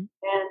 Mm-hmm.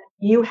 And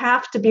you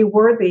have to be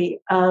worthy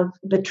of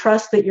the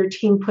trust that your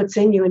team puts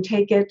in you and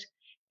take it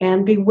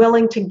and be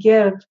willing to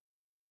give.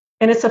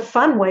 And it's a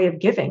fun way of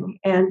giving.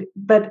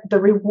 But the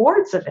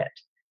rewards of it,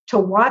 to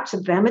watch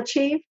them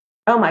achieve,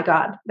 oh my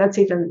God, that's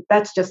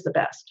just the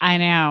best. I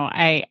know.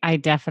 I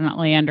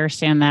definitely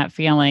understand that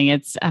feeling.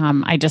 It's,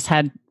 I just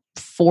had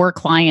 4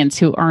 clients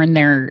who earned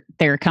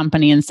their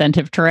company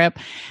incentive trip,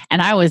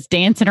 and I was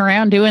dancing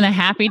around doing a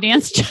happy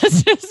dance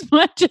just as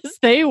much as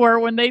they were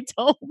when they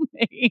told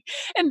me.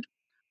 And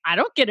I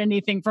don't get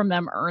anything from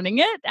them earning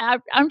it.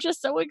 I'm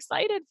just so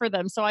excited for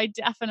them. So I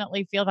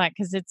definitely feel that,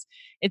 because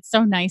it's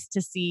so nice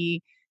to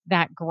see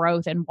that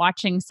growth and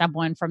watching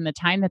someone from the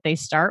time that they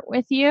start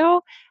with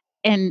you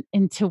and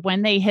to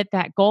when they hit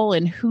that goal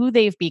and who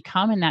they've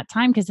become in that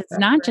time. Because it's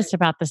not just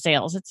about the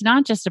sales. It's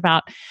not just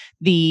about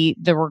the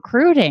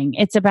recruiting.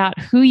 It's about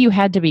who you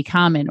had to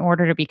become in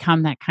order to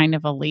become that kind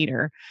of a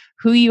leader,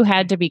 who you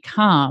had to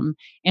become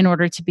in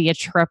order to be a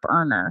trip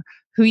earner,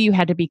 who you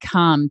had to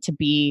become to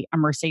be a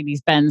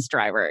Mercedes-Benz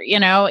driver.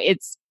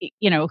 It's,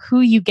 who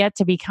you get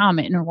to become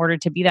in order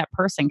to be that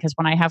person. Because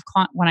when I have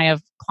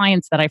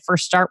clients that I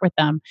first start with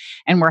them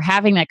and we're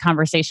having that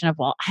conversation of,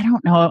 well, I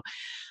don't know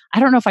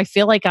if I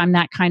feel like I'm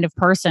that kind of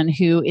person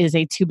who is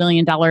a $2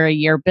 million a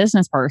year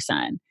business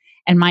person.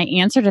 And my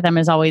answer to them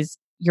is always,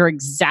 you're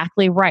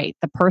exactly right.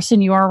 The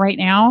person you are right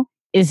now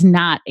is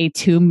not a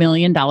 $2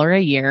 million a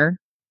year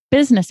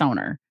business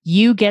owner.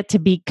 You get to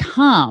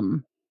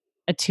become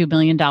a $2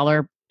 million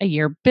a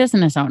year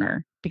business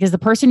owner, because the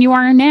person you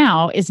are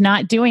now is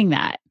not doing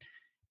that,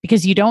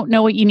 because you don't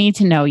know what you need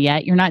to know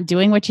yet. You're not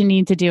doing what you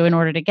need to do in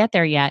order to get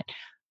there yet.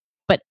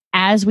 But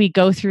as we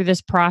go through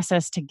this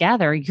process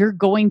together, you're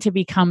going to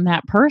become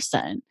that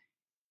person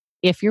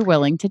if you're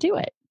willing to do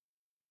it.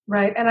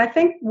 Right. And I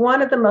think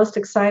one of the most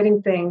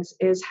exciting things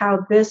is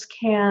how this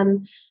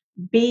can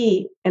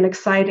be an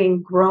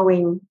exciting,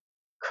 growing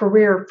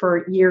career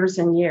for years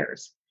and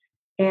years.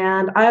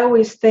 And I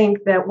always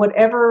think that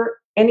whatever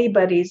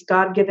anybody's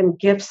God-given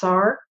gifts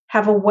are,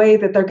 have a way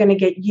that they're going to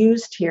get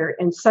used here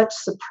in such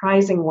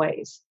surprising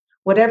ways.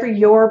 Whatever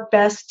your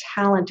best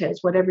talent is,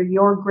 whatever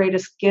your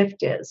greatest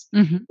gift is,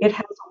 it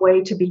has a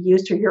way to be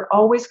used here. You're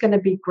always going to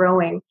be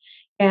growing.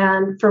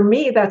 And for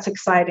me, that's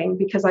exciting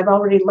because I've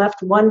already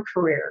left one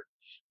career.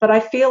 But I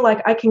feel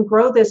like I can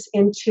grow this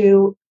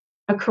into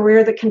a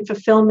career that can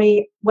fulfill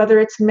me, whether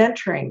it's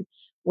mentoring,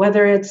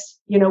 whether it's,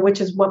 which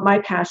is what my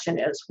passion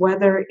is,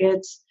 whether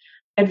it's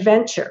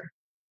adventure,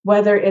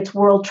 whether it's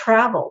world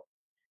travel,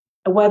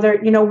 whether,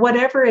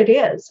 whatever it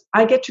is,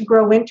 I get to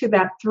grow into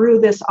that through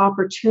this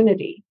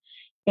opportunity.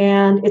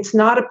 And it's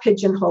not a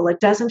pigeonhole. It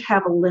doesn't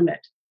have a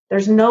limit.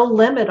 There's no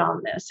limit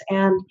on this.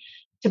 And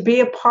to be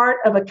a part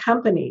of a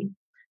company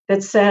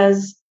that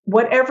says,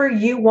 whatever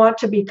you want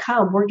to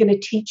become, we're going to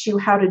teach you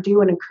how to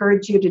do and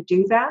encourage you to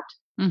do that.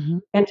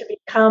 And to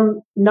become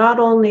not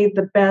only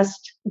the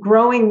best,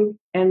 growing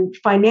and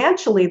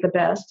financially the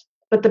best,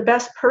 but the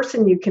best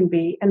person you can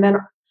be. And then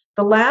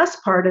the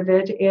last part of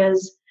it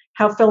is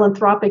how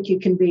philanthropic you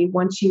can be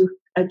once you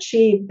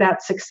achieve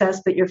that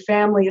success that your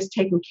family is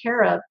taken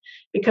care of.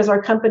 Because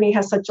our company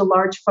has such a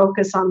large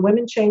focus on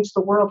women change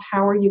the world,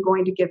 how are you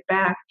going to give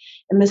back?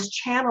 And this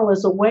channel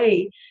is a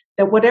way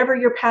that whatever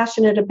you're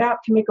passionate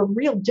about can make a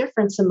real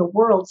difference in the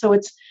world. So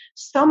it's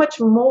so much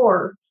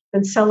more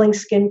than selling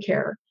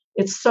skincare.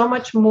 It's so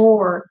much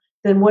more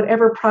than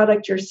whatever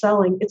product you're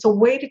selling. It's a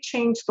way to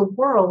change the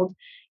world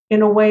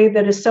in a way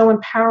that is so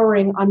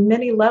empowering on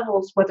many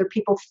levels, whether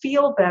people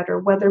feel better,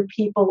 whether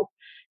people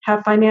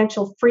have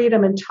financial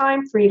freedom and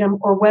time freedom,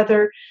 or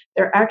whether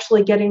they're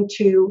actually getting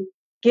to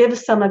give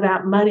some of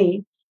that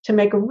money to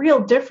make a real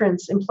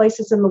difference in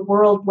places in the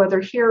world, whether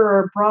here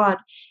or abroad.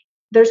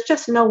 There's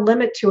just no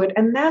limit to it.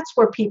 And that's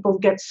where people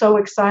get so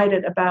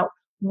excited about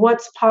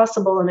what's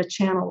possible in a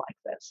channel like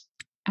this.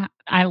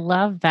 I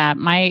love that.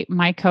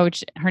 My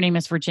coach, her name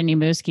is Virginia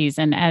Muskies,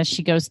 and as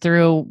she goes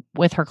through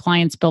with her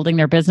clients building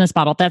their business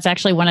model, that's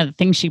actually one of the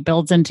things she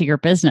builds into your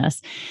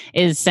business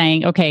is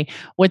saying, okay,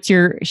 what's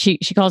your, she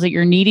calls it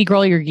your needy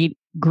goal, your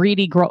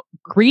greedy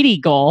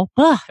goal.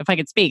 If I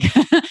could speak,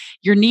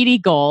 your needy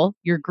goal,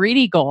 your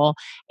greedy goal,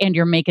 and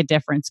your make a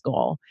difference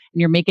goal. And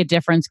your make a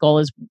difference goal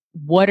is,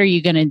 what are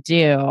you going to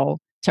do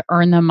to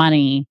earn the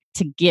money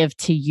to give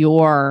to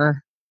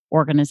your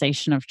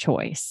organization of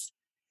choice?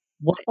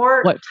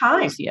 What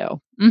time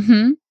you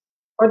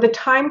or the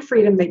time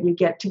freedom that you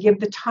get to give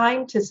the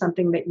time to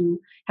something that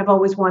you have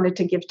always wanted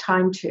to give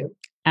time to.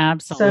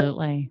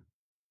 Absolutely.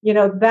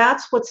 So,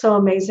 that's what's so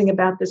amazing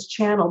about this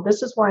channel.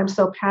 This is why I'm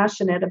so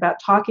passionate about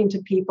talking to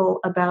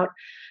people about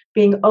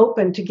being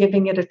open to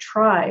giving it a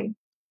try,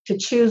 to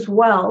choose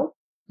well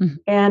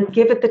and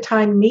give it the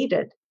time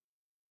needed,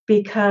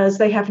 because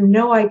they have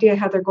no idea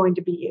how they're going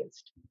to be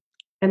used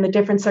and the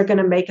difference they're going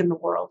to make in the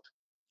world.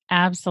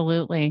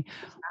 Absolutely.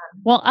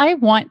 Well, I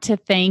want to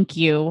thank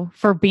you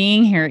for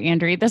being here,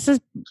 Andrea. This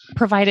has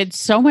provided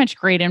so much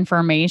great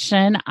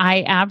information.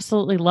 I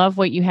absolutely love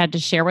what you had to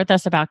share with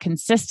us about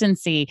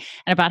consistency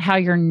and about how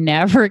you're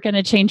never going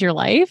to change your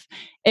life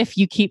if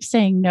you keep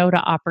saying no to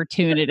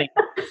opportunity.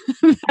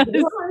 That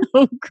is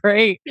so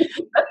great.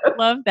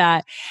 Love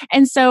that.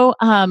 And so,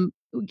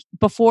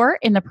 before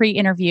in the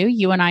pre-interview,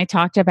 you and I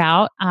talked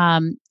about,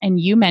 and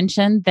you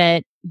mentioned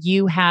that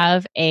you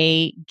have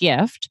a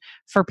gift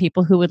for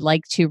people who would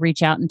like to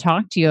reach out and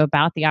talk to you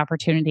about the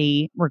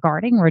opportunity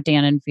regarding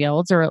Rodan and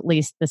Fields, or at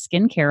least the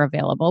skincare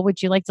available.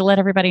 Would you like to let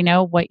everybody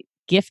know what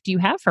gift you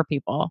have for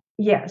people?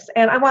 Yes.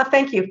 And I want to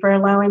thank you for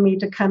allowing me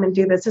to come and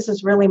do this. This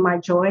is really my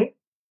joy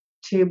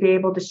to be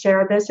able to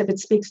share this. If it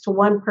speaks to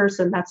one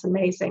person, that's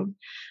amazing.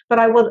 But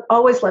I would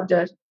always love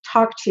to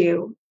talk to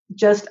you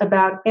just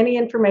about any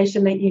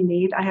information that you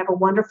need. I have a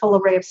wonderful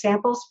array of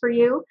samples for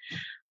you.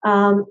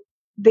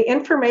 The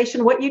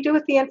information, what you do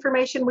with the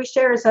information we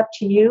share is up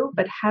to you,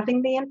 but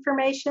having the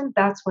information,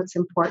 that's what's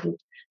important,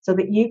 so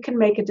that you can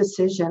make a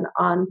decision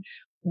on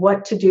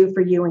what to do for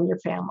you and your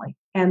family.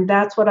 And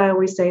that's what I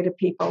always say to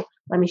people.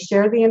 Let me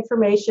share the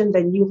information,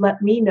 then you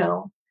let me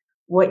know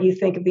what you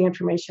think of the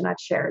information I've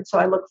shared. So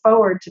I look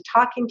forward to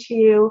talking to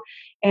you.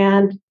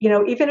 And,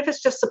 even if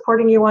it's just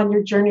supporting you on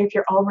your journey, if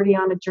you're already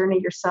on a journey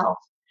yourself,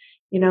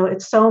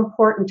 it's so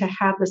important to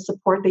have the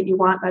support that you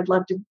want. And I'd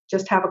love to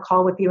just have a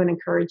call with you and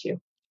encourage you.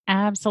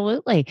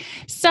 Absolutely.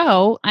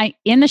 So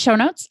in the show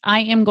notes, I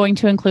am going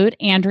to include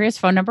Andrea's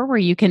phone number where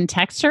you can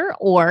text her,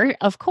 or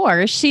of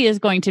course, she is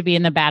going to be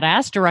in the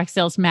Badass Direct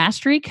Sales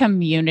Mastery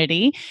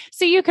community.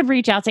 So you could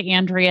reach out to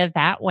Andrea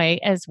that way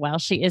as well.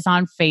 She is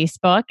on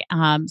Facebook.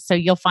 So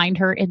you'll find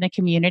her in the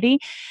community.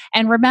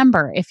 And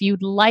remember, if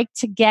you'd like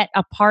to get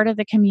a part of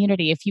the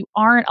community, if you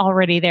aren't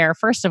already there,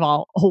 first of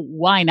all,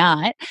 why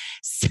not?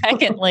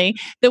 Secondly,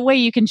 the way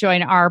you can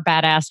join our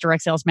Badass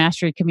Direct Sales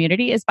Mastery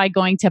community is by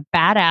going to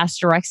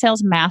badassdirectsalesmastery.com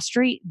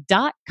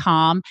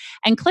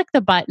and click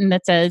the button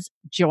that says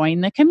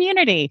join the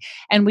community.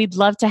 And we'd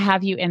love to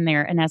have you in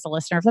there. And as a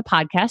listener of the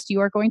podcast,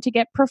 you are going to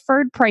get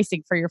preferred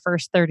pricing for your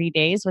first 30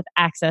 days with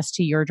access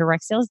to your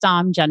direct sales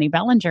dom, Jenny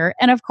Bellinger.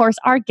 And of course,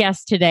 our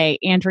guest today,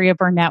 Andrea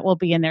Burnett, will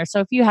be in there. So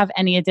if you have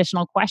any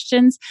additional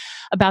questions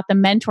about the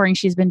mentoring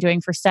she's been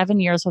doing for 7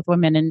 years with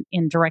women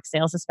in direct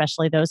sales,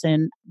 especially those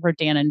in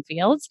Rodan and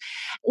Fields,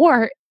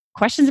 or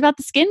questions about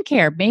the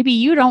skincare. Maybe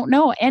you don't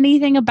know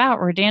anything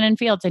about Rodan and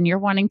Fields and you're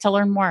wanting to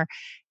learn more.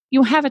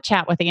 You have a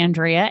chat with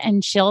Andrea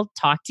and she'll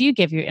talk to you,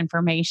 give you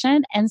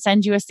information, and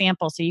send you a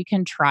sample so you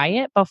can try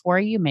it before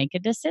you make a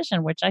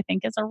decision, which I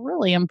think is a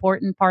really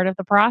important part of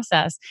the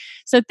process.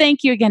 So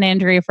thank you again,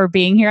 Andrea, for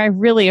being here. I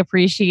really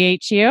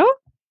appreciate you.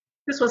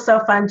 This was so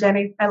fun,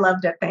 Jenny. I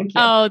loved it. Thank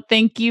you. Oh,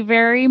 thank you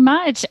very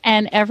much.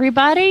 And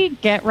everybody,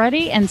 get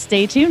ready and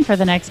stay tuned for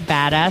the next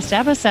Badass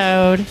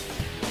episode.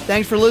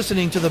 Thanks for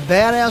listening to the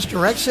Badass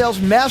Direct Sales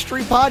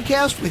Mastery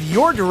Podcast with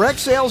your direct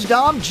sales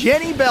dom,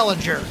 Jenny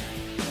Bellinger.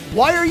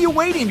 Why are you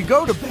waiting to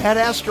go to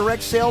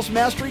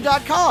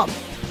badassdirectsalesmastery.com?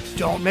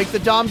 Don't make the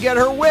dom get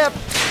her whip.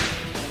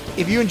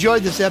 If you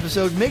enjoyed this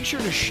episode, make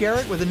sure to share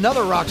it with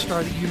another rock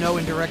star that you know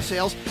in direct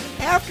sales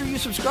after you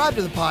subscribe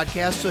to the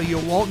podcast so you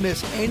won't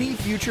miss any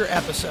future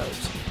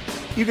episodes.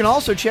 You can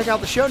also check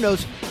out the show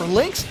notes for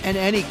links and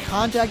any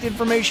contact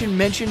information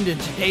mentioned in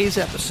today's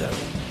episode.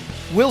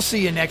 We'll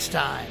see you next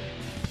time.